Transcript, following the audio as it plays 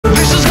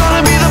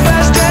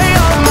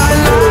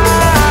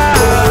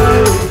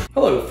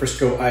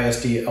Frisco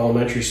ISD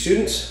elementary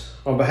students.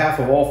 On behalf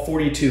of all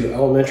 42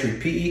 elementary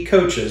PE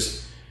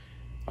coaches,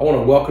 I want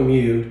to welcome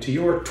you to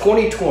your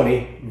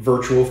 2020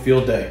 virtual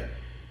field day.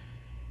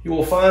 You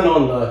will find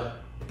on the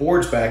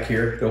boards back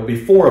here, there'll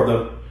be 4 of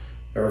them.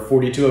 There are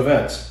 42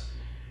 events.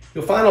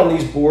 You'll find on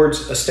these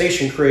boards a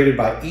station created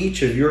by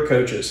each of your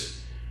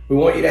coaches. We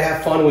want you to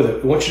have fun with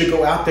it. We want you to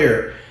go out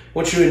there.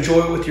 We want you to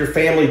enjoy it with your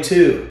family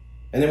too.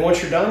 And then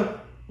once you're done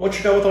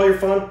with all your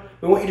fun,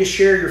 we want you to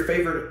share your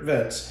favorite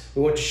events.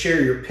 We want you to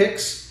share your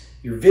pics,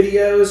 your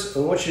videos.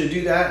 We want you to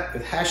do that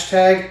with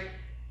hashtag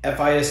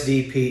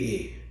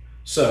FISDPE.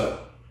 So,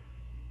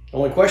 the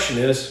only question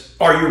is,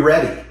 are you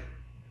ready?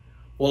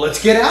 Well,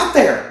 let's get out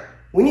there.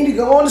 We need to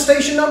go on to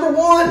station number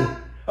 1.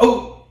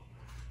 Oh,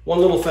 one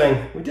little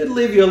thing. We did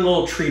leave you a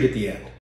little treat at the end.